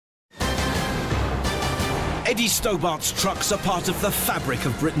Eddie Stobart's trucks are part of the fabric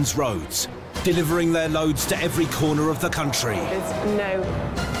of Britain's roads, delivering their loads to every corner of the country. There's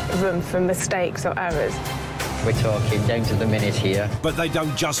no room for mistakes or errors. We're talking down to the minute here. But they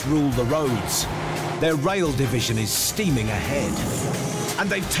don't just rule the roads. Their rail division is steaming ahead. And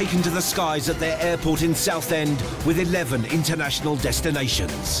they've taken to the skies at their airport in Southend with 11 international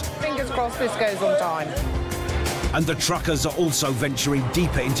destinations. Fingers crossed this goes on time. And the truckers are also venturing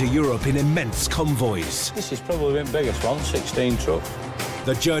deeper into Europe in immense convoys. This is probably the biggest one, 16 truck.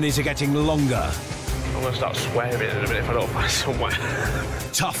 The journeys are getting longer. I'm going to start swearing in a minute if I don't find somewhere.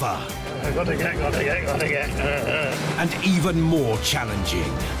 Tougher. Gotta get. And even more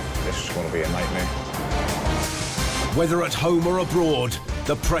challenging. This is going to be a nightmare. Whether at home or abroad,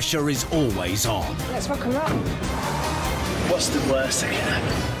 the pressure is always on. Let's rock and roll. What's the worst that can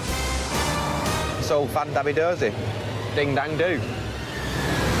happen? It's all fan dabby dozy. Ding dang do.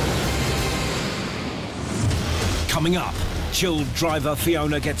 Coming up, chilled driver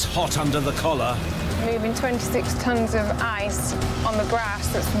Fiona gets hot under the collar. Moving 26 tonnes of ice on the grass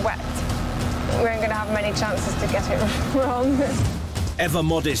that's wet. We ain't going to have many chances to get it wrong. Ever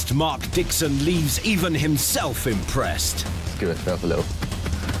modest Mark Dixon leaves even himself impressed. Give yourself a little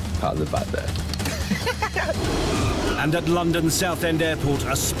pat on the back there. And at London Southend Airport,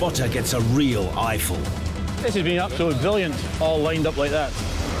 a spotter gets a real eyeful. This has been absolutely brilliant, all lined up like that.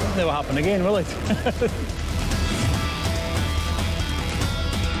 Never happen again, will it?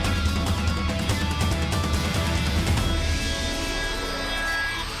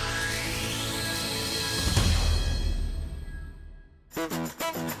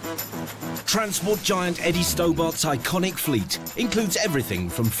 Transport giant Eddie Stobart's iconic fleet includes everything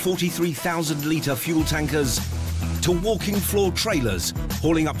from 43,000-litre fuel tankers to walking floor trailers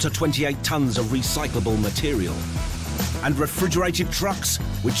hauling up to 28 tonnes of recyclable material, and refrigerated trucks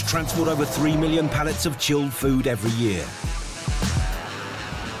which transport over 3 million pallets of chilled food every year.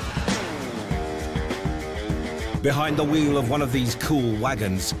 Behind the wheel of one of these cool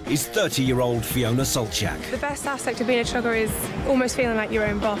wagons is 30-year-old Fiona Solchak. The best aspect of being a trucker is almost feeling like your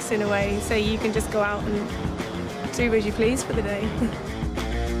own boss in a way, so you can just go out and do as you please for the day.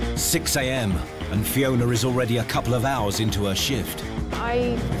 6 a.m. and Fiona is already a couple of hours into her shift.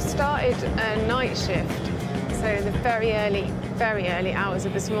 I started a night shift, so the very early hours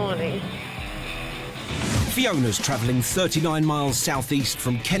of this morning. Fiona's travelling 39 miles southeast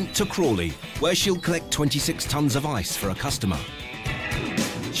from Kent to Crawley, where she'll collect 26 tonnes of ice for a customer.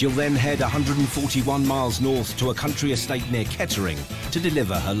 She'll then head 141 miles north to a country estate near Kettering to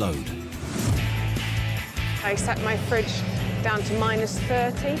deliver her load. I set my fridge down to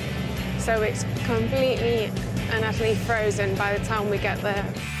 -30, so it's completely and utterly frozen by the time we get there.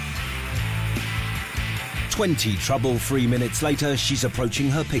 20 trouble-free minutes later, she's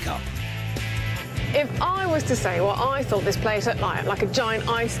approaching her pickup. If I was to say what I thought this place looked like a giant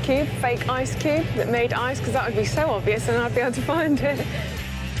ice cube, fake ice cube that made ice, because that would be so obvious and I'd be able to find it.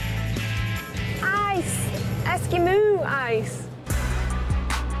 Ice! Eskimo ice!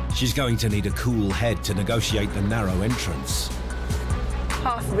 She's going to need a cool head to negotiate the narrow entrance.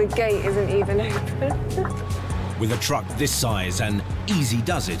 Half of the gate isn't even open. With a truck this size, an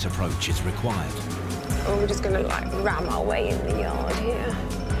easy-does-it approach is required. Oh, we're just going to, ram our way in the yard here.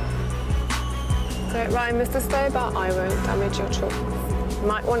 So, right, Mr. Stobart, I won't damage your truck. You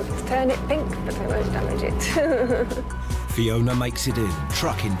might want to turn it pink, but I won't damage it. Fiona makes it in,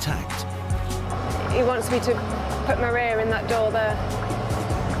 truck intact. He wants me to put my rear in that door there.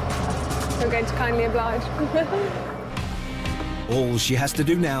 I'm going to kindly oblige. All she has to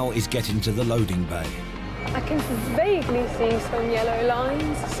do now is get into the loading bay. I can vaguely see some yellow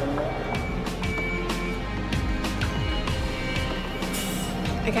lines somewhere.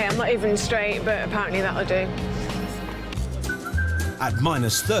 OK, I'm not even straight, but apparently that'll do. At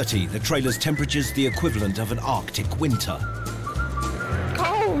 -30, the trailer's temperature's the equivalent of an Arctic winter.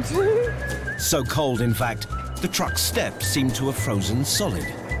 Cold! So cold, in fact, the truck's steps seem to have frozen solid.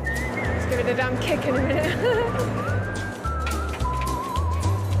 Let's give it a damn kick in a minute.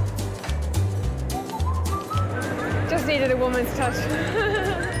 Just needed a woman's touch.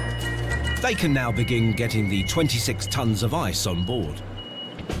 They can now begin getting the 26 tonnes of ice on board.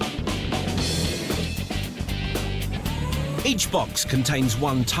 Each box contains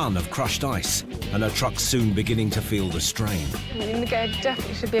 1 tonne of crushed ice, and her truck's soon beginning to feel the strain. I mean, there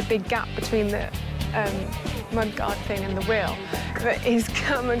definitely should be a big gap between the mudguard thing and the wheel, but he's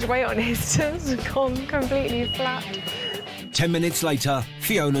got much weight on it, it's just gone completely flat. 10 minutes later,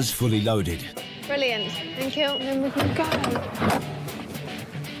 Fiona's fully loaded. Brilliant, thank you, and then we can go.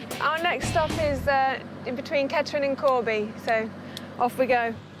 Our next stop is in between Kettering and Corby, so off we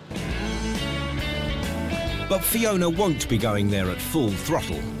go. But Fiona won't be going there at full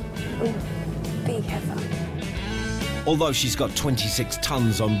throttle. Ooh, be careful. Although she's got 26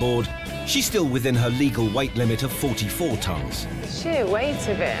 tonnes on board, she's still within her legal weight limit of 44 tonnes. The sheer weight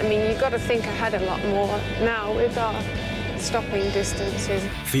of it, I mean, you've got to think ahead a lot more now with our stopping distances.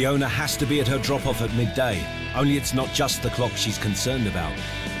 Fiona has to be at her drop-off at midday, only it's not just the clock she's concerned about.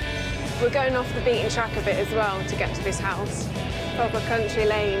 We're going off the beaten track a bit as well to get to this house. Proper country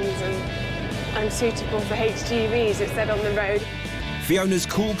lanes and suitable for HGVs, it said on the road. Fiona's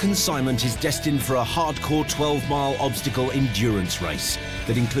cool consignment is destined for a hardcore 12-mile obstacle endurance race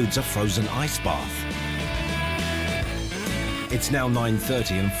that includes a frozen ice bath. It's now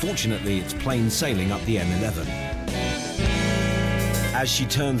 9:30 and fortunately it's plain sailing up the M11. As she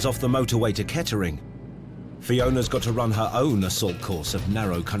turns off the motorway to Kettering, Fiona's got to run her own assault course of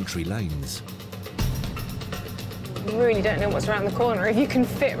narrow country lanes. You really don't know what's around the corner, if you can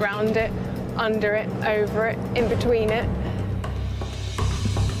fit round it, under it, over it, in between it.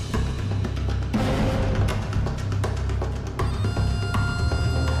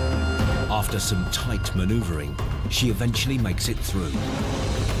 After some tight manoeuvring, she eventually makes it through.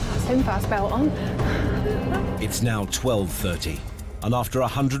 Simfast belt on. It's now 12:30, and after a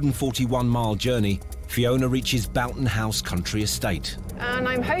 141-mile journey, Fiona reaches Boughton House Country Estate. And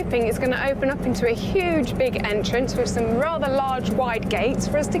I'm hoping it's going to open up into a huge big entrance with some rather large wide gates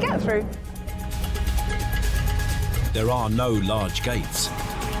for us to get through. There are no large gates,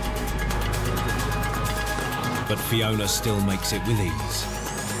 but Fiona still makes it with ease.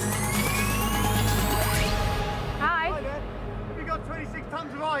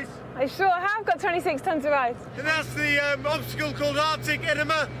 I sure have got 26 tonnes of ice. And that's the obstacle called Arctic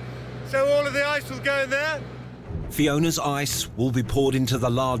Enema, so all of the ice will go in there. Fiona's ice will be poured into the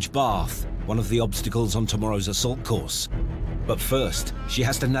large bath, one of the obstacles on tomorrow's assault course. But first, she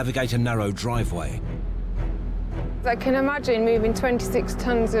has to navigate a narrow driveway. I can imagine moving 26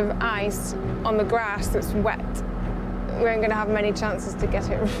 tonnes of ice on the grass that's wet. We aren't going to have many chances to get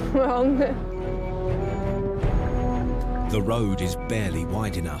it wrong. The road is barely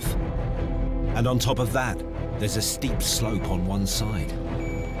wide enough. And on top of that, there's a steep slope on one side.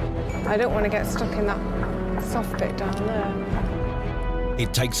 I don't want to get stuck in that soft bit down there.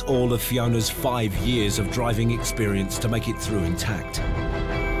 It takes all of Fiona's 5 years of driving experience to make it through intact.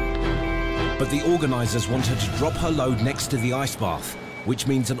 But the organisers want her to drop her load next to the ice bath, which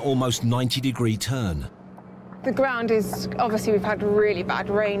means an almost 90-degree turn. The ground is, obviously we've had really bad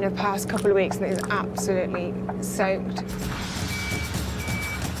rain the past couple of weeks and it's absolutely soaked.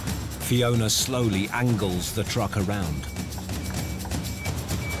 Fiona slowly angles the truck around.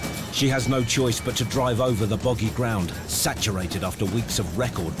 She has no choice but to drive over the boggy ground, saturated after weeks of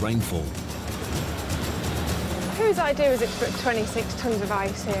record rainfall. Whose idea is it to put 26 tonnes of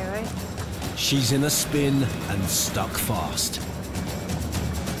ice here, eh? She's in a spin and stuck fast.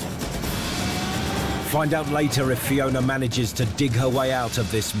 Find out later if Fiona manages to dig her way out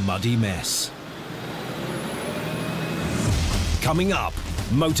of this muddy mess. Coming up,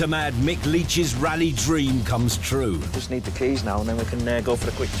 motor-mad Mick Leech's rally dream comes true. Just need the keys now and then we can go for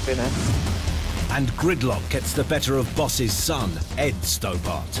a quick spin, eh? And gridlock gets the better of boss's son, Ed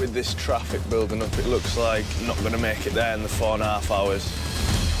Stobart. With this traffic building up, it looks like I'm not going to make it there in the 4.5 hours.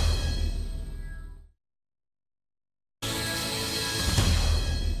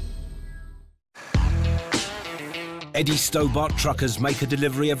 Eddie Stobart truckers make a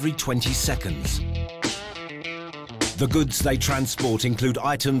delivery every 20 seconds. The goods they transport include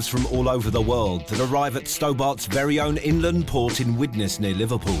items from all over the world that arrive at Stobart's very own inland port in Widnes near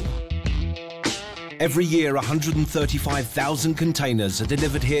Liverpool. Every year, 135,000 containers are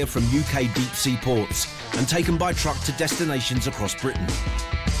delivered here from UK deep-sea ports and taken by truck to destinations across Britain.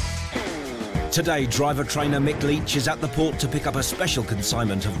 Today, driver-trainer Mick Leech is at the port to pick up a special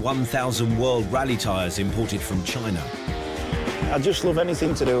consignment of 1,000 World Rally tyres imported from China. I just love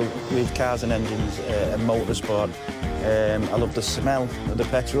anything to do with cars and engines and motorsport. I love the smell of the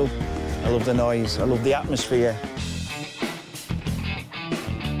petrol, I love the noise, I love the atmosphere.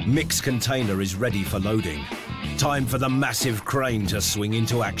 Mick's container is ready for loading. Time for the massive crane to swing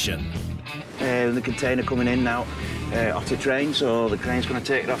into action. The container coming in now off the train, so the crane's going to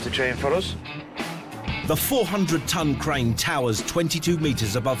take it off the train for us. The 400-ton crane towers 22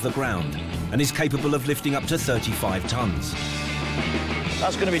 metres above the ground and is capable of lifting up to 35 tonnes.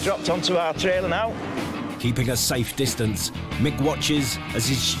 That's going to be dropped onto our trailer now. Keeping a safe distance, Mick watches as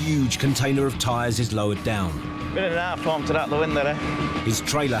his huge container of tyres is lowered down. Minute and a half home to that though, isn't there, eh? His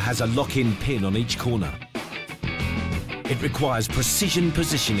trailer has a lock-in pin on each corner. It requires precision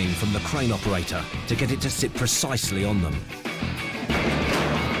positioning from the crane operator to get it to sit precisely on them.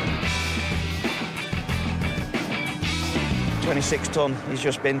 26 tonne. He's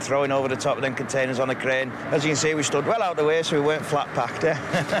just been throwing over the top of them containers on a crane. As you can see, we stood well out of the way, so we weren't flat packed,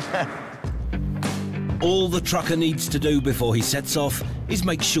 All the trucker needs to do before he sets off is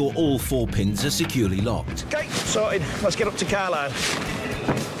make sure all 4 pins are securely locked. OK, sorted. Let's get up to Carlisle.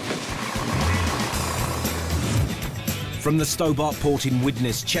 From the Stobart port in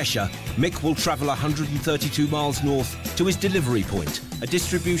Widnes, Cheshire, Mick will travel 132 miles north to his delivery point, a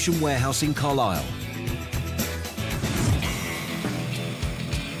distribution warehouse in Carlisle.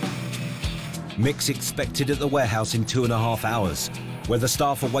 Mick's expected at the warehouse in 2.5 hours, where the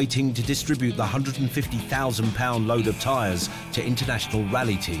staff are waiting to distribute the £150,000 load of tyres to international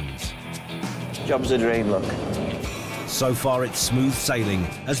rally teams. Job's a dream, look. So far it's smooth sailing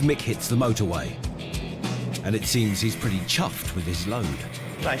as Mick hits the motorway. And it seems he's pretty chuffed with his load.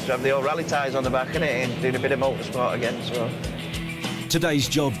 Nice to have the old rally tyres on the back, innit, and doing a bit of motorsport again, so... Today's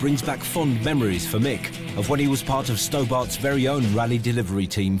job brings back fond memories for Mick of when he was part of Stobart's very own rally delivery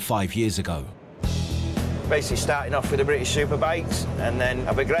team 5 years ago. Basically starting off with the British Superbikes, and then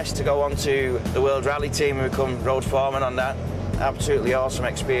I progressed to go on to the World Rally team and become road foreman on that. Absolutely awesome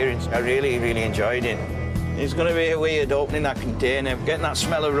experience. I really, really enjoyed it. It's going to be a weird opening that container, getting that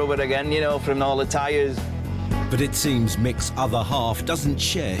smell of rubber again, you know, from all the tyres. But it seems Mick's other half doesn't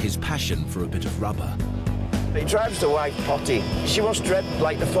share his passion for a bit of rubber. He drives the wife potty. She must dread,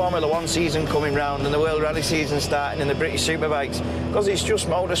 like, the Formula 1 season coming round and the World Rally season starting and the British Superbikes, because it's just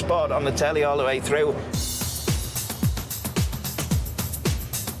motorsport on the telly all the way through.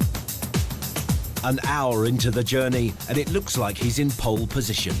 An hour into the journey, and it looks like he's in pole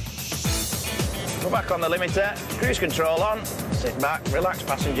position. Go back on the limiter, cruise control on, sit back, relax,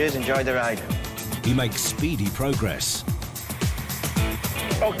 passengers, enjoy the ride. He makes speedy progress.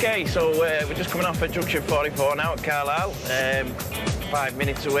 OK, so we're just coming off at junction 44 now at Carlisle, 5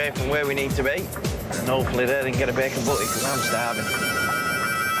 minutes away from where we need to be, and hopefully there they can get a bacon butty because I'm starving.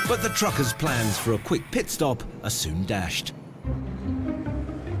 But the trucker's plans for a quick pit stop are soon dashed.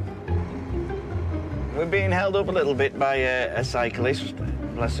 We're being held up a little bit by a cyclist.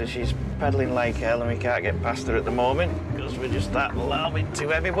 Bless her, she's pedalling like hell and we can't get past her at the moment because we're just that little bit too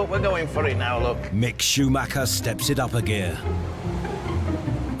heavy, but we're going for it now, look. Mick Schumacher steps it up a gear.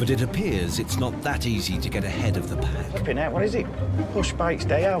 But it appears it's not that easy to get ahead of the pack. Flipping out, what is it? Push bikes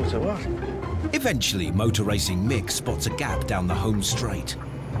day out or what? Eventually, motor racing Mick spots a gap down the home straight.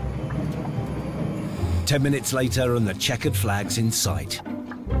 10 minutes later and the checkered flag's in sight.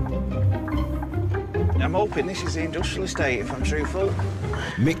 I'm hoping this is the industrial estate, if I'm truthful.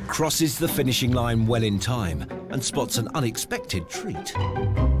 Mick crosses the finishing line well in time and spots an unexpected treat.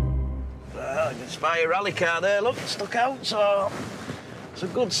 I can spy a rally car there, look, stuck out, so it's a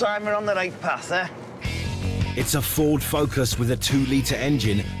good sign we're on the right path there. It's a Ford Focus with a 2-litre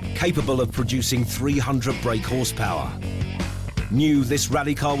engine capable of producing 300 brake horsepower. New, this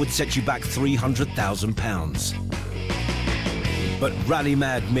rally car would set you back £300,000. But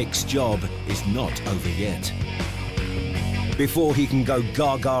rally-mad Mick's job is not over yet. Before he can go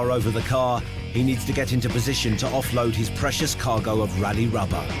gaga over the car, he needs to get into position to offload his precious cargo of rally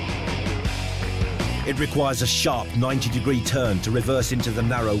rubber. It requires a sharp 90-degree turn to reverse into the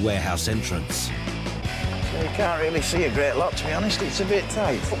narrow warehouse entrance. So you can't really see a great lot, to be honest. It's a bit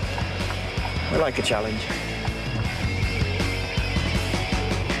tight. We like a challenge.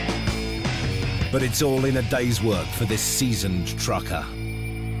 But it's all in a day's work for this seasoned trucker.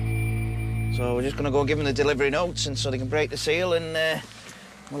 So we're just going to go give them the delivery notes and so they can break the seal and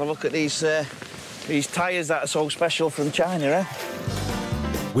we'll have a look at these tyres that are so special from China, eh?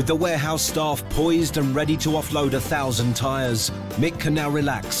 With the warehouse staff poised and ready to offload 1,000 tyres, Mick can now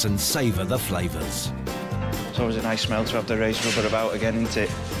relax and savour the flavours. It's always a nice smell to have the race rubber about again, isn't it?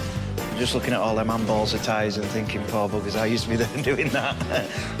 I'm just looking at all them handballs of tyres and thinking, poor buggers, I used to be there doing that.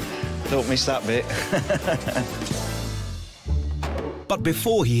 Don't miss that bit. But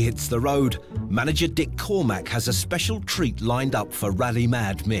before he hits the road, manager Dick Cormack has a special treat lined up for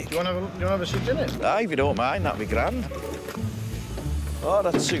rally-mad Mick. Do you want to have a seat in it? Aye, if you don't mind, that'd be grand. Oh,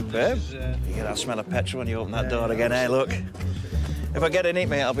 that's superb. You get that smell of petrol when you open that door again, eh, look. If I get in it,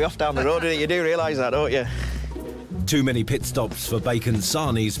 mate, I'll be off down the road with it. You do realise that, don't you? Too many pit stops for bacon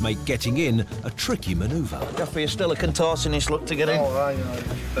sarnies make getting in a tricky manoeuvre. Duffy, you're still a contortionist look to get in. Oh, aye,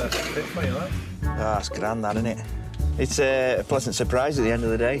 perfect fit for you, right? Ah, that's grand, that, isn't it? It's a pleasant surprise at the end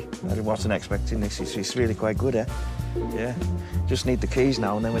of the day. I wasn't expecting this. It's really quite good, eh? Yeah. Just need the keys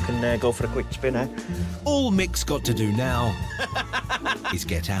now and then we can go for a quick spin, eh? All Mick's got to do now is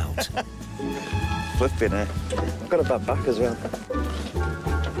get out. Flipping, eh? I've got a bad back as well.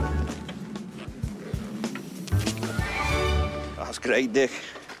 That's great, Dick.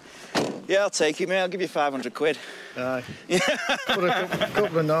 Yeah, I'll take it, mate. I'll give you 500 quid. Aye. Put a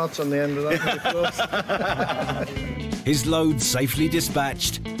couple of knots on the end of that. His load safely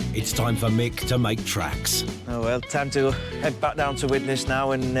dispatched, it's time for Mick to make tracks. Oh well, time to head back down to Widnes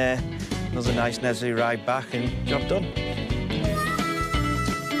now and another nice necessary ride back and job done.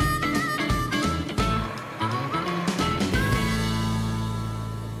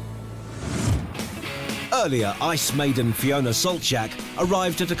 Earlier, ice maiden Fiona Solchak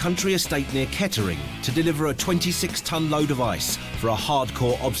arrived at a country estate near Kettering to deliver a 26-ton load of ice for a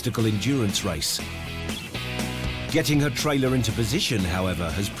hardcore obstacle endurance race. Getting her trailer into position, however,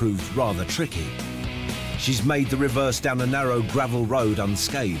 has proved rather tricky. She's made the reverse down a narrow gravel road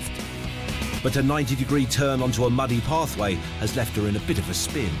unscathed, but a 90-degree turn onto a muddy pathway has left her in a bit of a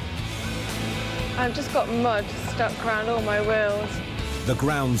spin. I've just got mud stuck around all my wheels. The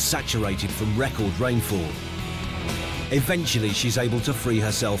ground's saturated from record rainfall. Eventually, she's able to free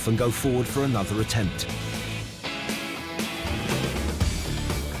herself and go forward for another attempt.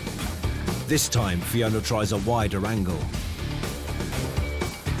 This time, Fiona tries a wider angle.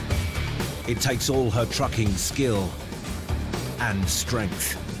 It takes all her trucking skill and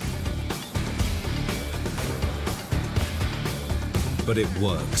strength. But it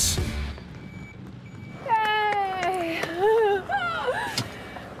works.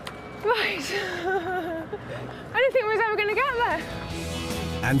 Right. I didn't think we was ever going to get there.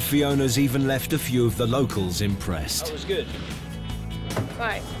 And Fiona's even left a few of the locals impressed. That was good.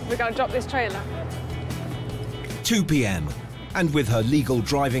 Right, we got to drop this trailer. 2 p.m. And with her legal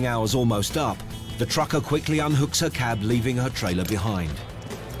driving hours almost up, the trucker quickly unhooks her cab, leaving her trailer behind.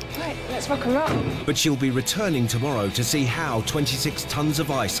 Right, let's rock and roll. But she'll be returning tomorrow to see how 26 tons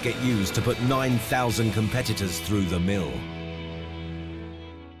of ice get used to put 9,000 competitors through the mill.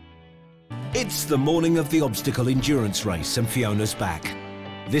 It's the morning of the obstacle endurance race and Fiona's back.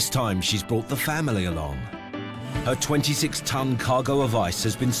 This time she's brought the family along. Her 26-ton cargo of ice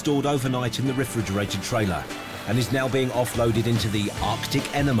has been stored overnight in the refrigerated trailer and is now being offloaded into the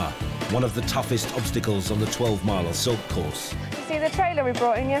Arctic Enema, one of the toughest obstacles on the 12-mile silk course. See the trailer we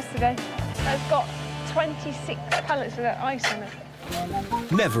brought in yesterday? It's got 26 pallets of that ice on it.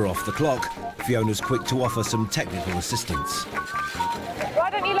 Never off the clock, Fiona's quick to offer some technical assistance. Why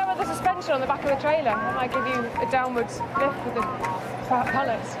don't you lower the suspension on the back of the trailer? That might give you a downwards lift with the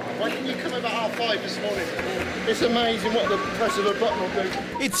pallets. Why didn't you come about 5:30 this morning? It's amazing what the press of a button will do.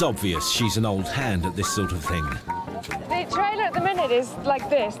 It's obvious she's an old hand at this sort of thing. The trailer at the minute is like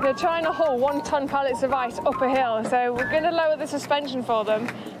this. They're trying to haul 1-ton pallets of ice up a hill, so we're going to lower the suspension for them.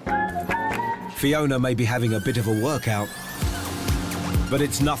 Fiona may be having a bit of a workout, but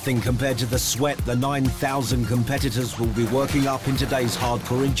it's nothing compared to the sweat the 9,000 competitors will be working up in today's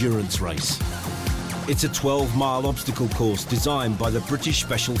hardcore endurance race. It's a 12-mile obstacle course designed by the British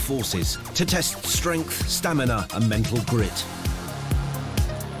Special Forces to test strength, stamina and mental grit.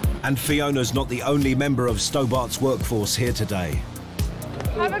 And Fiona's not the only member of Stobart's workforce here today.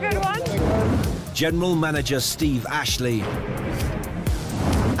 Have a good one. General Manager Steve Ashley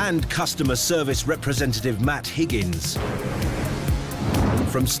and Customer Service Representative Matt Higgins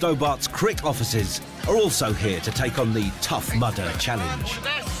from Stobart's Crick offices are also here to take on the Tough Mudder challenge.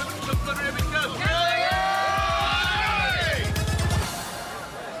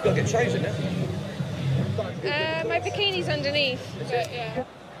 Got to get changed in it. My bikini's underneath. But, yeah.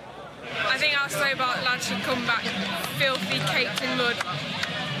 I think our Stobart lads should come back filthy, caked in mud,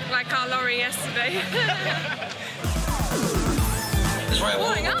 like our lorry yesterday.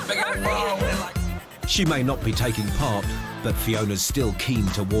 Warming up, apparently. She may not be taking part, but Fiona's still keen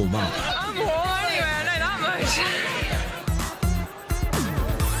to warm up. I'm warm anyway, I know that much.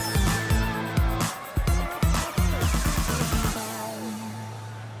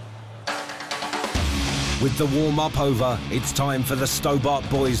 With the warm-up over, it's time for the Stobart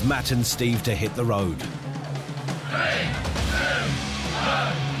boys, Matt and Steve, to hit the road.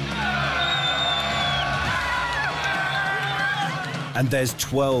 And there's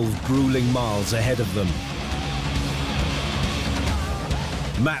 12 grueling miles ahead of them.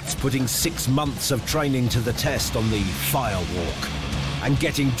 Matt's putting 6 months of training to the test on the fire walk and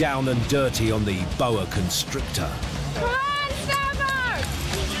getting down and dirty on the boa constrictor.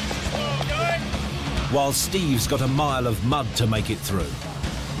 While Steve's got a mile of mud to make it through.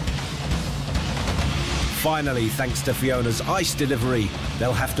 Finally, thanks to Fiona's ice delivery,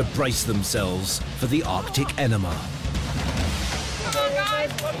 they'll have to brace themselves for the Arctic Enema. Come on, guys,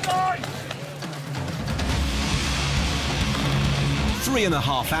 one more.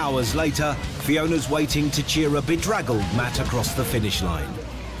 3.5 hours later, Fiona's waiting to cheer a bedraggled Matt across the finish line.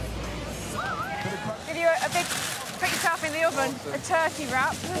 Give you a big, pretty tough wrap in the oven, a turkey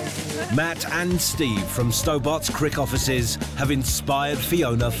wrap. Matt and Steve from Stobart's Crick offices have inspired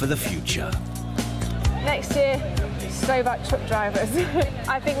Fiona for the future. Next year, Stobart truck drivers.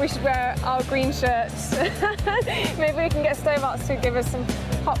 I think we should wear our green shirts. Maybe we can get Stobarts to give us some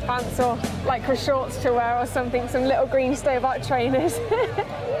hot pants or lycra shorts to wear or something, some little green Stobart trainers.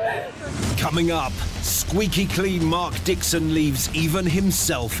 Coming up, squeaky clean Mark Dixon leaves even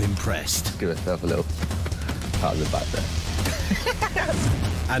himself impressed. Give yourself a little pat on the back there.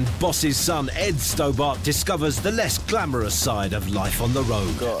 And boss's son Ed Stobart discovers the less glamorous side of life on the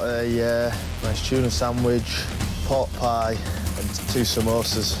road. Got a nice tuna sandwich, pork pie and 2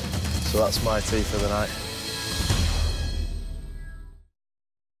 samosas. So that's my tea for the night.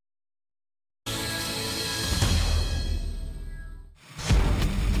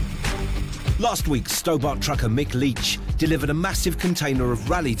 Last week, Stobart trucker Mick Leech delivered a massive container of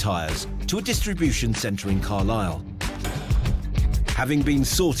rally tyres to a distribution centre in Carlisle. Having been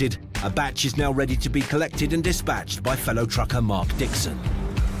sorted, a batch is now ready to be collected and dispatched by fellow trucker Mark Dixon.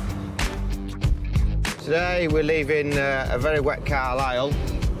 Today we're leaving a very wet Carlisle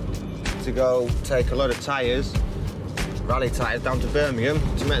to go take a load of tyres, rally tyres, down to Birmingham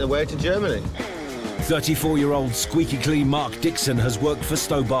to make the way to Germany. 34-year-old squeaky clean Mark Dixon has worked for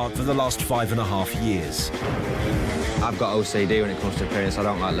Stobart for the last 5.5 years. I've got OCD when it comes to appearance. I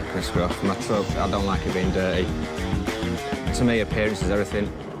don't like looking at scruff. My truck, I don't like it being dirty. To me, appearance is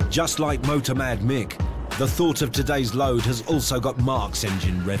everything. Just like Motor Mad Mick, the thought of today's load has also got Mark's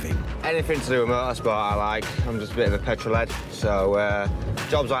engine revving. Anything to do with motorsport I like. I'm just a bit of a petrol head, so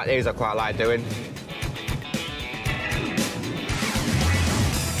jobs like these I quite like doing.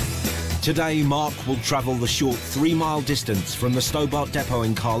 Today, Mark will travel the short 3-mile distance from the Stobart depot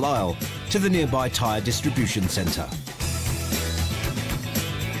in Carlisle to the nearby tyre distribution centre.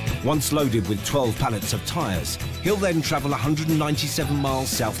 Once loaded with 12 pallets of tyres, he'll then travel 197 miles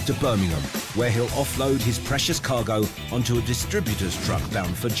south to Birmingham, where he'll offload his precious cargo onto a distributor's truck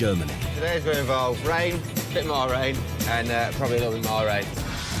bound for Germany. Today's going to involve rain, a bit more rain, and probably a little bit more rain.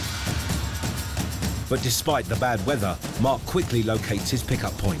 But despite the bad weather, Mark quickly locates his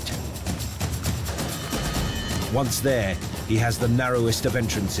pickup point. Once there, he has the narrowest of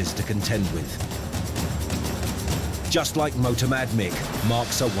entrances to contend with. Just like Motor Mad Mick,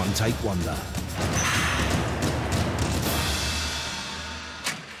 Mark's a one-take wonder.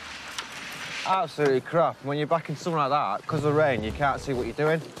 Absolutely crap. When you're back in something like that, because of the rain, you can't see what you're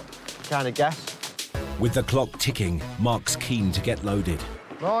doing. You kind of guess. With the clock ticking, Mark's keen to get loaded.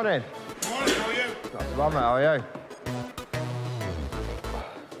 Morning. Morning, how are you? Not so bad, mate, how are you?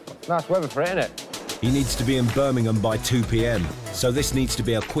 Nice weather for it, isn't it? He needs to be in Birmingham by 2 p.m, so this needs to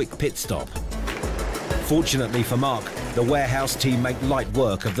be a quick pit stop. Fortunately for Mark, the warehouse team make light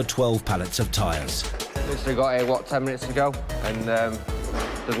work of the 12 pallets of tyres. Literally got here, what, 10 minutes ago, and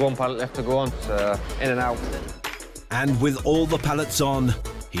there's 1 pallet left to go on, so in and out. And with all the pallets on,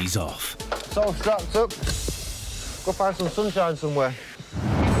 he's off. It's all strapped up. Go find some sunshine somewhere.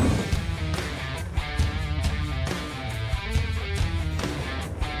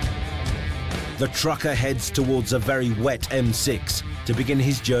 The trucker heads towards a very wet M6 to begin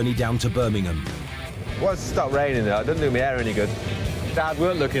his journey down to Birmingham. Once it stopped raining though, it doesn't do my hair any good. Dad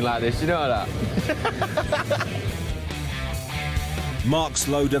weren't looking like this, you know that? Mark's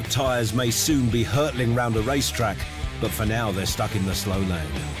load of tyres may soon be hurtling round a racetrack, but for now they're stuck in the slow lane.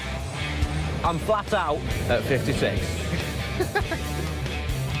 I'm flat out at 56.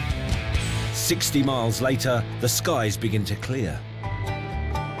 60 miles later, the skies begin to clear.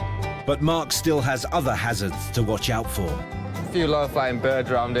 But Mark still has other hazards to watch out for. A few low-flying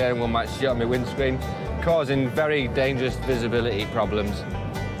birds around here and one might shit on my windscreen, causing very dangerous visibility problems.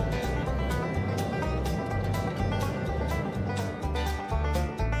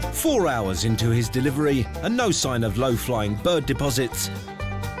 Four hours into his delivery and no sign of low-flying bird deposits,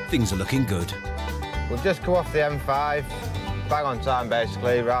 things are looking good. We've just come off the M5, bang on time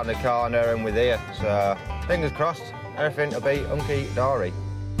basically, round the corner and we're here. So, fingers crossed, everything will be hunky-dory.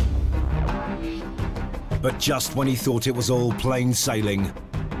 But just when he thought it was all plain sailing,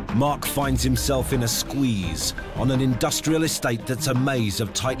 Mark finds himself in a squeeze on an industrial estate that's a maze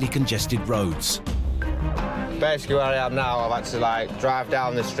of tightly congested roads. Basically where I am now, I've had to drive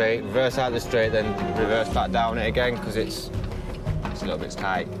down the street, reverse out the street, then reverse back down it again because it's a little bit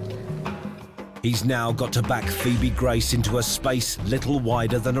tight. He's now got to back Phoebe Grace into a space little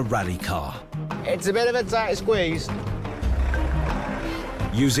wider than a rally car. It's a bit of a tight squeeze.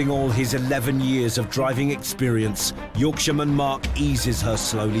 Using all his 11 years of driving experience, Yorkshireman Mark eases her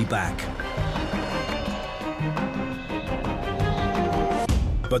slowly back.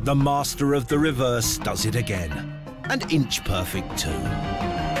 But the master of the reverse does it again. and inch perfect too.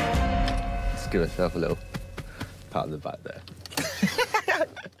 Let's give myself a little pat on the back there.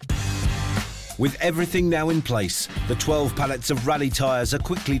 With everything now in place, the 12 pallets of rally tyres are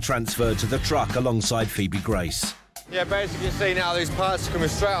quickly transferred to the truck alongside Phoebe Grace. Yeah, basically you see now these parts are coming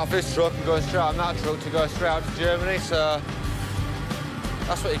straight off this truck and going straight on that truck to go straight out to Germany, so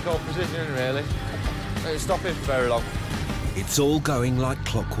that's what you call precision, really. Don't stop it for very long. It's all going like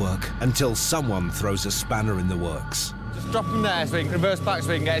clockwork until someone throws a spanner in the works. Just drop him there so he can reverse back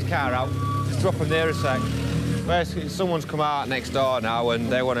so he can get his car out. Just drop him there a sec. Basically, someone's come out next door now and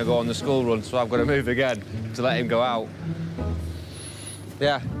they want to go on the school run, so I've got to move again to let him go out.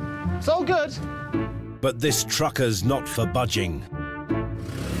 Yeah, it's all good. But this trucker's not for budging.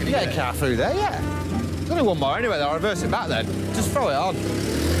 Can you get a car through there? Yeah. There's only one more anyway, I'll reverse it back then. Just throw it on.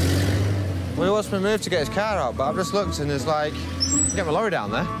 Well, he wants me to move to get his car out, but I've just looked and there's like, get my lorry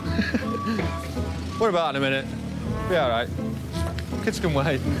down there. Worry about it in a minute. Be all right. Kids can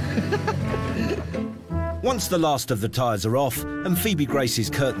wait. Once the last of the tyres are off and Phoebe Grace's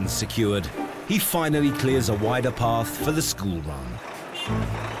curtains secured, he finally clears a wider path for the school run.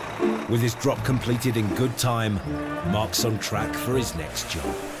 With his drop completed in good time, Mark's on track for his next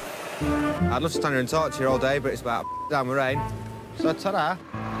job. I'd love to stand here and talk to you all day, but it's about down with rain. So ta-da.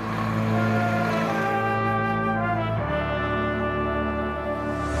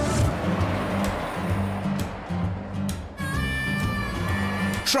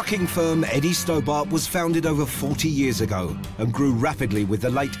 Trucking firm Eddie Stobart was founded over 40 years ago and grew rapidly with the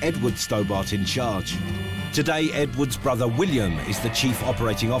late Edward Stobart in charge. Today, Edward's brother William is the chief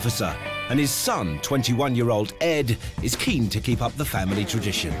operating officer, and his son, 21-year-old Ed, is keen to keep up the family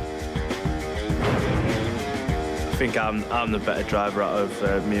tradition. I think I'm the better driver out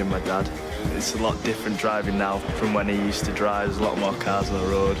of me and my dad. It's a lot different driving now from when he used to drive. There's a lot more cars on the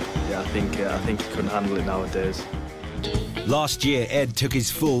road. Yeah, I think he couldn't handle it nowadays. Last year, Ed took his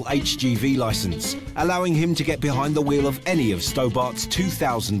full HGV licence, allowing him to get behind the wheel of any of Stobart's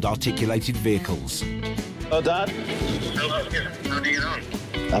 2,000 articulated vehicles. Oh, Dad. Hello, how do you get on?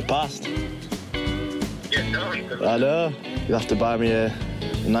 I passed. Get on. I know. You'll have to buy me a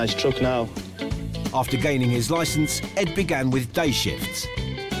nice truck now. After gaining his licence, Ed began with day shifts.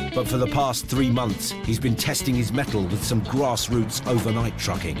 But for the past 3 months, he's been testing his mettle with some grassroots overnight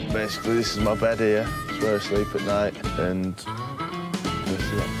trucking. Basically, this is my bed here. It's where I sleep at night, and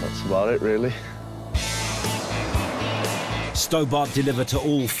that's about it, really. Stobart deliver to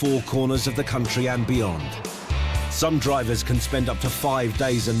all 4 corners of the country and beyond. Some drivers can spend up to 5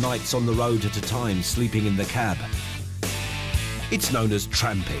 days and nights on the road at a time, sleeping in the cab. It's known as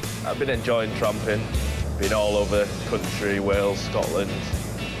tramping. I've been enjoying tramping. Been all over the country, Wales, Scotland.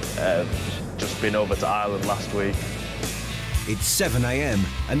 Just been over to Ireland last week. It's 7 a.m.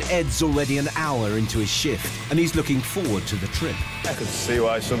 and Ed's already an hour into his shift, and he's looking forward to the trip. I can see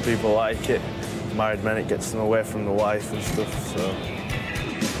why some people like it. Married men, it gets them away from the wife and stuff, so...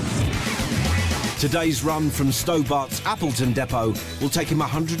 Today's run from Stobart's Appleton depot will take him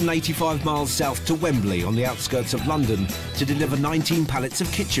 185 miles south to Wembley on the outskirts of London to deliver 19 pallets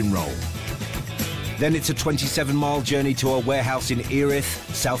of kitchen roll. Then it's a 27-mile journey to a warehouse in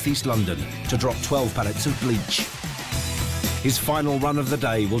Erith, southeast London, to drop 12 pallets of bleach. His final run of the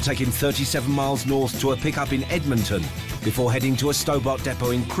day will take him 37 miles north to a pickup in Edmonton before heading to a Stobart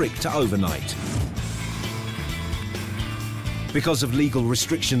depot in Crick to overnight. Because of legal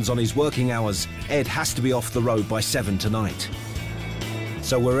restrictions on his working hours, Ed has to be off the road by 7 tonight.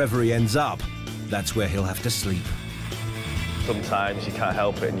 So wherever he ends up, that's where he'll have to sleep. Sometimes you can't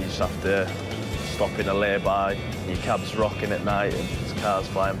help it and you just have to stop in a lay-by. Your cab's rocking at night and there's cars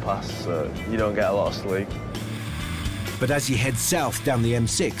flying past, so you don't get a lot of sleep. But as he heads south down the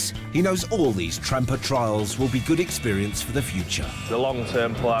M6, he knows all these tramper trials will be good experience for the future. The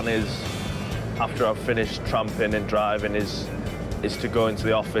long-term plan is, after I've finished tramping and driving, is to go into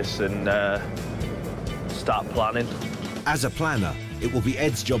the office and start planning. As a planner, it will be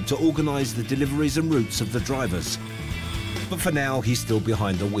Ed's job to organise the deliveries and routes of the drivers. But for now, he's still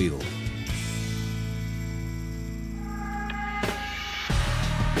behind the wheel.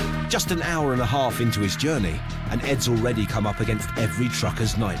 Just an hour and a half into his journey, and Ed's already come up against every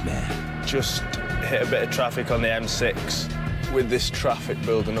trucker's nightmare. Just hit a bit of traffic on the M6. With this traffic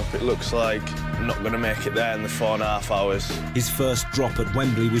building up, it looks like I'm not going to make it there in the 4.5 hours. His first drop at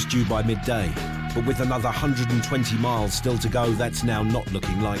Wembley was due by midday, but with another 120 miles still to go, that's now not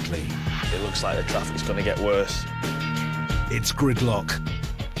looking likely. It looks like the traffic's going to get worse. It's gridlock.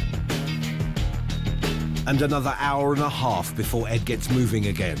 And another hour and a half before Ed gets moving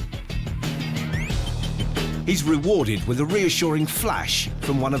again. He's rewarded with a reassuring flash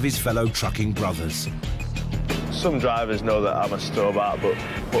from one of his fellow trucking brothers. Some drivers know that I'm a Stobart, but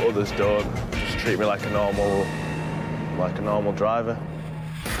others don't. Just treat me like a normal driver.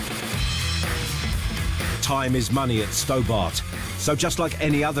 Time is money at Stobart. So just like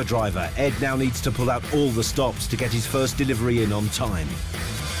any other driver, Ed now needs to pull out all the stops to get his first delivery in on time.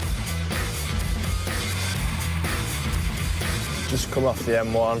 Just come off the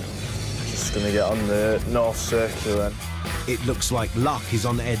M1. Just going to get on the North Circular then. It looks like luck is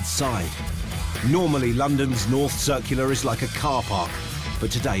on Ed's side. Normally, London's North Circular is like a car park,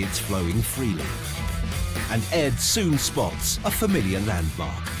 but today it's flowing freely. And Ed soon spots a familiar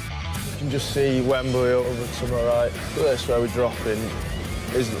landmark. You can just see Wembley over to my right. That's where we're dropping.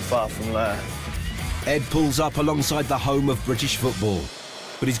 Isn't far from there. Ed pulls up alongside the home of British football,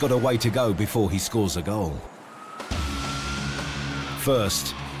 but he's got a way to go before he scores a goal.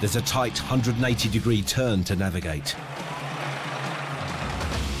 First, there's a tight 180-degree turn to navigate.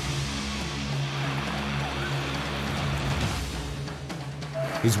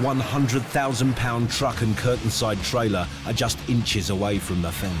 His £100,000 truck and curtain-side trailer are just inches away from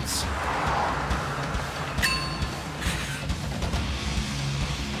the fence.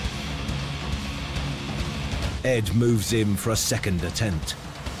 Ed moves in for a second attempt.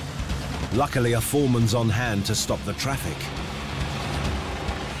 Luckily, a foreman's on hand to stop the traffic.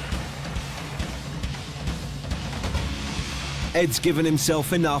 Ed's given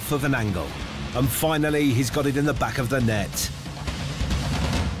himself enough of an angle, and finally he's got it in the back of the net.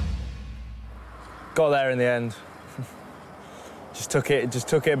 Got there in the end. just took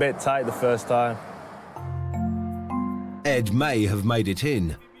it a bit tight the first time. Ed may have made it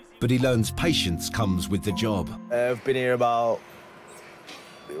in, but he learns patience comes with the job. I've been here about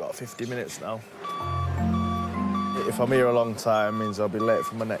 50 minutes now. If I'm here a long time, it means I'll be late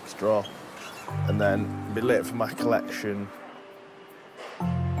for my next drop, and then be late for my collection.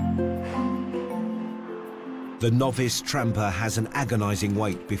 The novice tramper has an agonising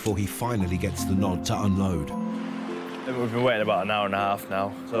wait before he finally gets the nod to unload. We've been waiting about an hour and a half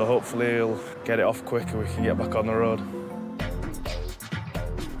now, so hopefully he'll get it off quick and we can get back on the road.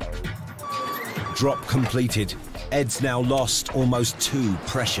 Drop completed. Ed's now lost almost 2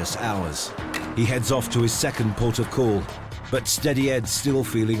 precious hours. He heads off to his second port of call, but Steady Ed's still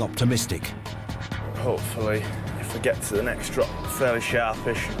feeling optimistic. Hopefully, if we get to the next drop fairly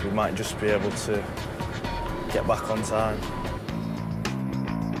sharpish, we might just be able to get back on time.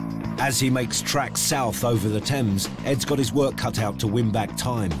 As he makes tracks south over the Thames, Ed's got his work cut out to win back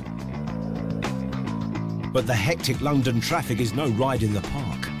time. But the hectic London traffic is no ride in the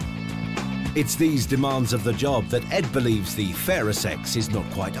park. It's these demands of the job that Ed believes the fairer sex is not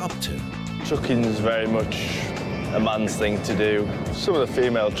quite up to. Trucking is very much a man's thing to do. Some of the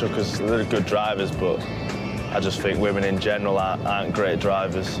female truckers, they're good drivers, but I just think women in general aren't great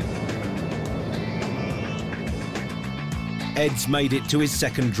drivers. Ed's made it to his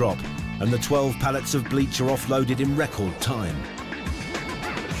second drop, and the 12 pallets of bleach are offloaded in record time.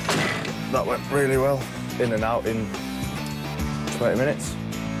 That went really well. In and out in 20 minutes.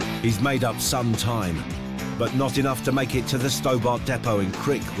 He's made up some time, but not enough to make it to the Stobart depot in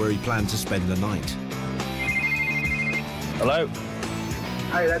Crick, where he planned to spend the night. Hello?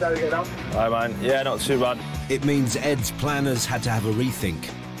 Hey there, how are you getting on? Hi, man. Yeah, not too bad. It means Ed's planners had to have a rethink.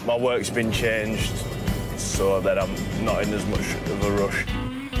 My work's been changed, so that I'm not in as much of a rush.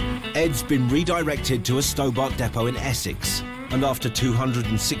 Ed's been redirected to a Stobart depot in Essex, and after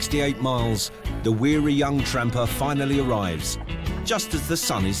 268 miles, the weary young tramper finally arrives, just as the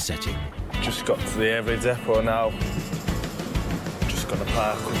sun is setting. Just got to the Avery depot now. Just gonna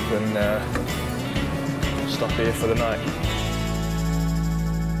park up and stop here for the night.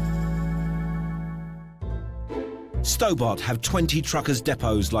 Stobart have 20 truckers'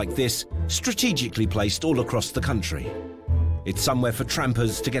 depots like this, strategically placed all across the country. It's somewhere for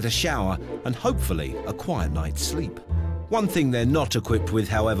trampers to get a shower and hopefully a quiet night's sleep. One thing they're not equipped with,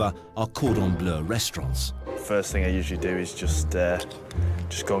 however, are cordon bleu restaurants. First thing I usually do is just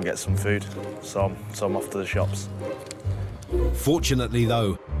go and get some food, so I'm off to the shops. Fortunately,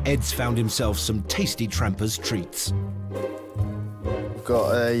 though, Ed's found himself some tasty trampers' treats. We've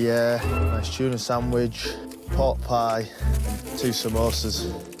got a nice tuna sandwich, pork pie, and 2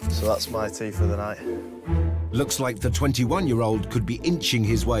 samosas. So that's my tea for the night. Looks like the 21-year-old could be inching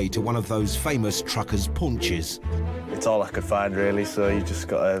his way to one of those famous truckers' paunches. It's all I could find, really, so you just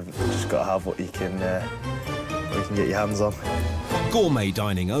gotta have what you can get your hands on. Gourmet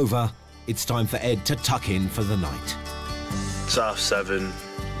dining over, it's time for Ed to tuck in for the night. It's 7:30,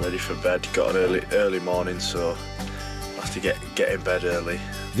 ready for bed. Got an early morning, so I have to get in bed early.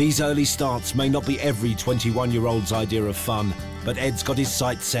 These early starts may not be every 21-year-old's idea of fun, but Ed's got his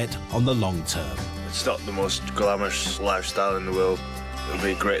sights set on the long term. It's not the most glamorous lifestyle in the world. It would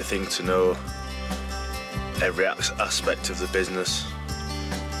be a great thing to know every aspect of the business,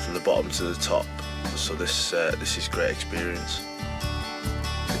 from the bottom to the top. So this is a great experience.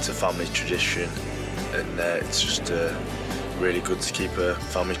 It's a family tradition, and it's just really good to keep a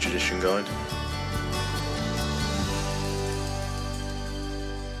family tradition going.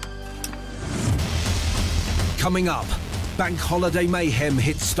 Coming up, bank holiday mayhem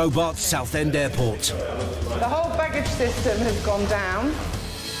hits Stobart's Southend Airport. The whole baggage system has gone down.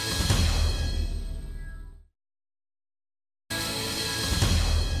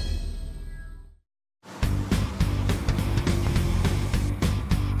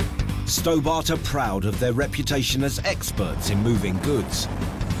 Stobart are proud of their reputation as experts in moving goods.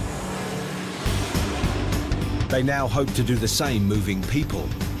 They now hope to do the same moving people.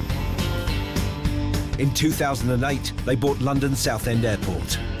 In 2008, they bought London Southend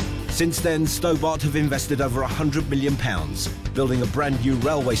Airport. Since then, Stobart have invested over £100 million, building a brand new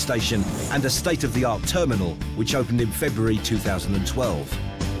railway station and a state-of-the-art terminal, which opened in February 2012.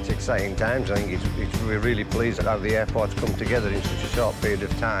 It's exciting times. I think we're really pleased at how the airport's come together in such a short period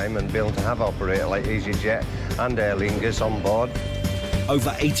of time and be able to have operators like EasyJet and Aer Lingus on board.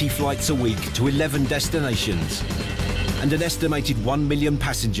 Over 80 flights a week to 11 destinations. And an estimated 1 million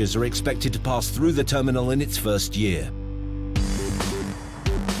passengers are expected to pass through the terminal in its first year.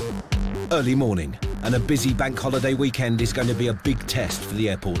 Early morning, and a busy bank holiday weekend is going to be a big test for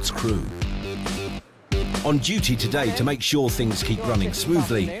the airport's crew. On duty today to make sure things keep running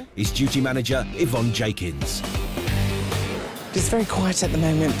smoothly is duty manager Yvonne Jenkins. It's very quiet at the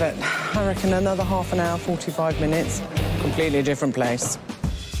moment, but I reckon another half an hour, 45 minutes, completely different place.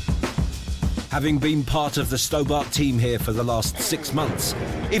 Having been part of the Stobart team here for the last 6 months,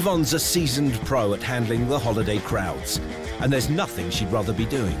 Yvonne's a seasoned pro at handling the holiday crowds, and there's nothing she'd rather be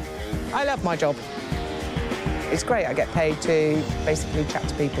doing. I love my job. It's great. I get paid to basically chat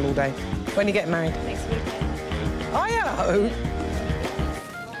to people all day. When are you getting married? Next week. Oh, hello.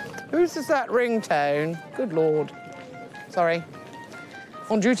 Whose is that ringtone? Good Lord. Sorry.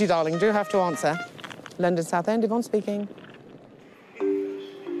 On duty, darling. Do have to answer. London Southend, Yvonne speaking.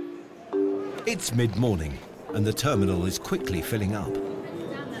 It's mid-morning, and the terminal is quickly filling up.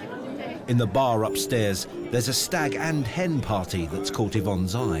 In the bar upstairs, there's a stag and hen party that's caught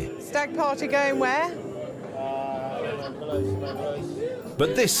Yvonne's eye. Stag party going where?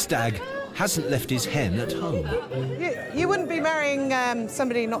 But this stag hasn't left his hen at home. You wouldn't be marrying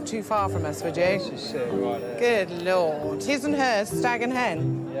somebody not too far from us, would you? Good Lord. His and hers, stag and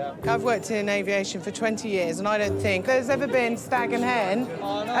hen? Yeah. I've worked in aviation for 20 years, and I don't think there's ever been stag and hen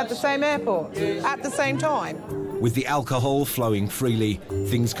at the same airport at the same time. With the alcohol flowing freely,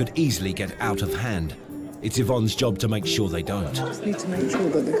 things could easily get out of hand. It's Yvonne's job to make sure they don't. I just need to make sure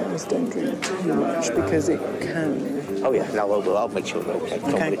that the guys don't drink too much, because it can. Oh yeah, no, I'll make sure they're okay.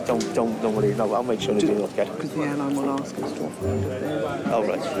 Okay. Don't worry, no, I'll make sure they're okay. Because the airline will ask us to offload it. Oh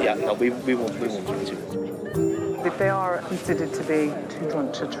right, yeah, no, we won't do it. If they are considered to be too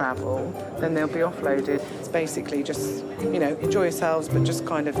drunk to travel, then they'll be offloaded. It's basically just, you know, enjoy yourselves, but just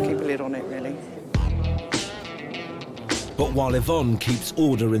kind of keep a lid on it, really. But while Yvonne keeps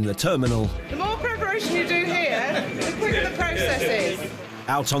order in the terminal, The more preparation you do here, the quicker the process is.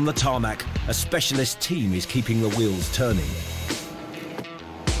 out on the tarmac, a specialist team is keeping the wheels turning.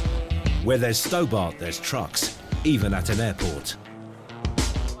 Where there's Stobart, there's trucks, even at an airport.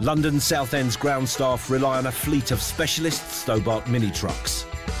 London Southend's ground staff rely on a fleet of specialist Stobart mini-trucks.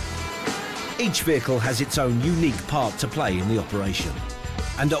 Each vehicle has its own unique part to play in the operation,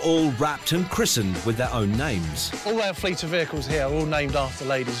 and are all wrapped and christened with their own names. All our fleet of vehicles here are all named after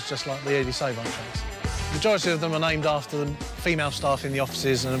ladies, just like the Eddie Stobart trucks. The majority of them are named after the female staff in the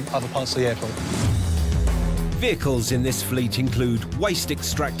offices and other parts of the airport. Vehicles in this fleet include waste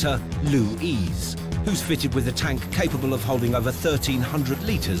extractor Lou Ease, who's fitted with a tank capable of holding over 1,300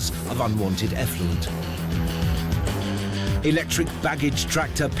 litres of unwanted effluent. Electric baggage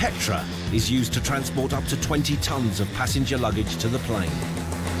tractor Petra is used to transport up to 20 tonnes of passenger luggage to the plane.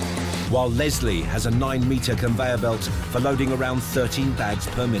 While Leslie has a 9-metre conveyor belt for loading around 13 bags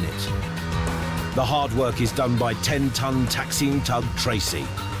per minute. The hard work is done by 10-tonne taxiing tug Tracy,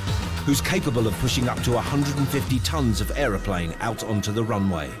 who's capable of pushing up to 150 tonnes of aeroplane out onto the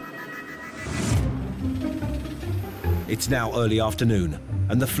runway. It's now early afternoon,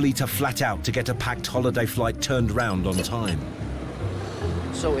 and the fleet are flat out to get a packed holiday flight turned round on time.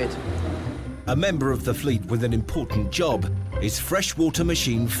 Sorted. A member of the fleet with an important job is freshwater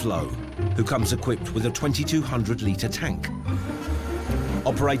machine Flo, who comes equipped with a 2,200-litre tank.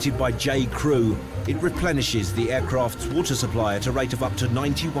 Operated by J Crew, it replenishes the aircraft's water supply at a rate of up to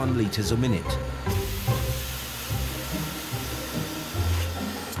 91 litres a minute.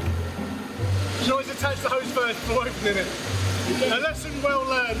 You should always attach the hose first before opening it. A lesson well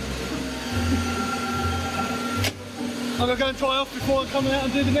learned. I'm going to go and try off before I come out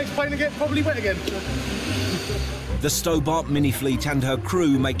and do the next plane and get probably wet again. The Stobart mini fleet and her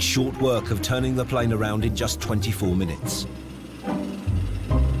crew make short work of turning the plane around in just 24 minutes.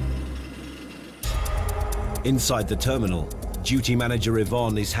 Inside the terminal, duty manager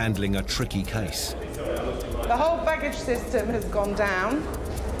Yvonne is handling a tricky case. The whole baggage system has gone down,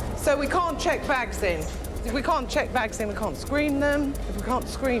 so we can't check bags in. If we can't check bags in, we can't screen them. If we can't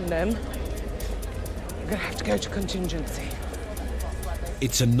screen them, we're going to have to go to contingency.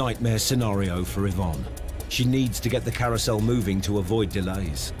 It's a nightmare scenario for Yvonne. She needs to get the carousel moving to avoid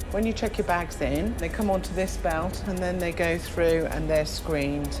delays. When you check your bags in, they come onto this belt and then they go through and they're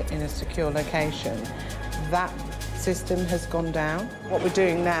screened in a secure location. That system has gone down. What we're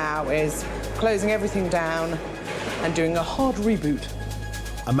doing now is closing everything down and doing a hard reboot.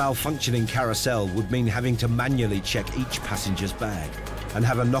 A malfunctioning carousel would mean having to manually check each passenger's bag and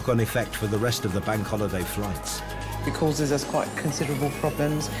have a knock-on effect for the rest of the bank holiday flights. It causes us quite considerable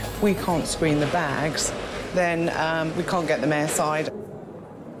problems. We can't screen the bags, then we can't get them airside.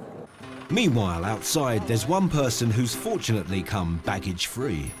 Meanwhile, outside, there's one person who's fortunately come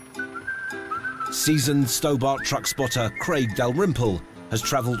baggage-free. Seasoned Stobart truck spotter Craig Dalrymple has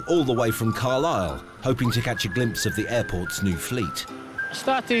travelled all the way from Carlisle, hoping to catch a glimpse of the airport's new fleet. I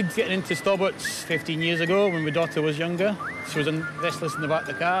started getting into Stobarts 15 years ago when my daughter was younger. She was restless in the back of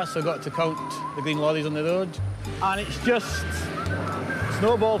the car, so I got to count the green lorries on the road. And it's just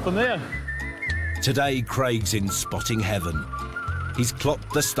snowballed from there. Today, Craig's in spotting heaven. He's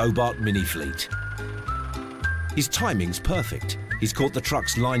clocked the Stobart mini fleet. His timing's perfect. He's caught the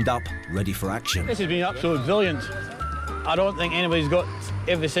trucks lined up, ready for action. This has been absolutely brilliant. I don't think anybody's got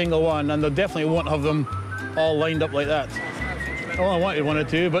every single one, and they definitely won't have them all lined up like that. Oh, I wanted one or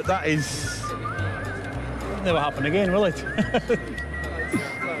two, but that is... never happen again, will it?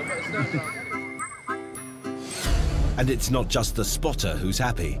 And it's not just the spotter who's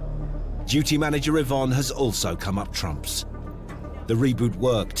happy. Duty manager Yvonne has also come up trumps. The reboot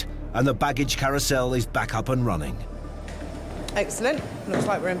worked, and the baggage carousel is back up and running. Excellent. Looks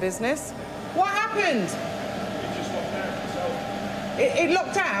like we're in business. What happened? It just locked out itself. It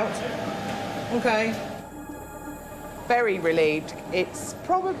locked out? OK. Very relieved. It's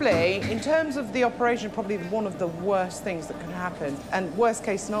probably, in terms of the operation, probably one of the worst things that can happen. And worst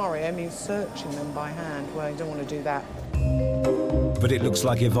case scenario means searching them by hand. Well, you don't want to do that. But it looks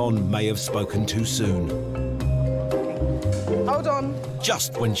like Yvonne may have spoken too soon. Hold on.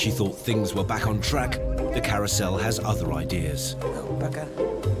 Just when she thought things were back on track, the carousel has other ideas. Oh, bugger.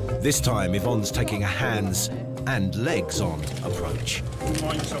 This time, Yvonne's taking a hands and legs on approach.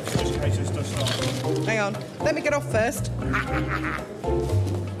 Mind yourself just in case it does start. Hang on. Let me get off first.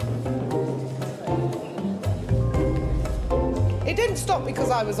 It didn't stop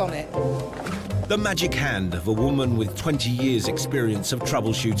because I was on it. The magic hand of a woman with 20 years' experience of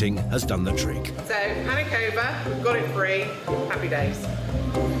troubleshooting has done the trick. So, panic over, got it free, happy days.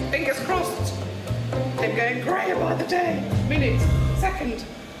 Fingers crossed. I'm going greyer by the day. Minute, second.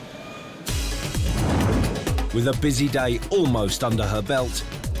 With a busy day almost under her belt,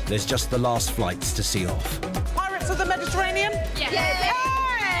 there's just the last flights to see off. Pirates of the Mediterranean? Yes.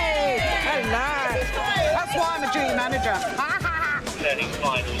 Yay! Hello. That's why I'm a duty manager. Learning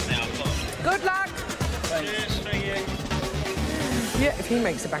finals now. Good luck. Cheers for you. Yeah, if he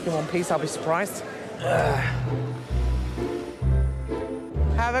makes it back in one piece, I'll be surprised.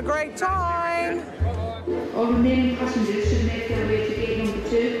 Have a great time. All remaining passengers should make their way to gate number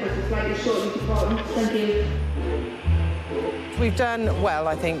 2 as the flight is shortly departing. Thank you. We've done well,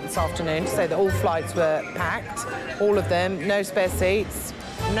 I think, this afternoon to say that all flights were packed, all of them, no spare seats,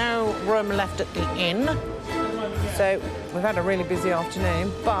 no room left at the inn. So we've had a really busy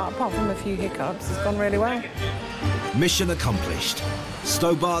afternoon, but apart from a few hiccups, it's gone really well. Mission accomplished.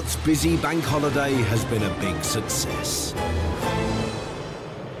 Stobart's busy bank holiday has been a big success.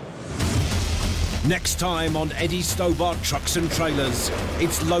 Next time on Eddie Stobart Trucks and Trailers,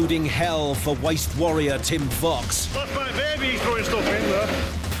 it's loading hell for waste warrior Tim Fox. That's my baby throwing stuff in there.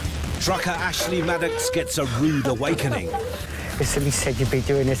 Trucker Ashley Maddox gets a rude awakening. Somebody said you'd be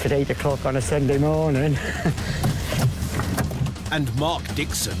doing this at 8 o'clock on a Sunday morning. And Mark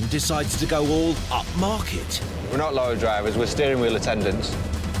Dixon decides to go all upmarket. We're not lorry drivers, we're steering wheel attendants.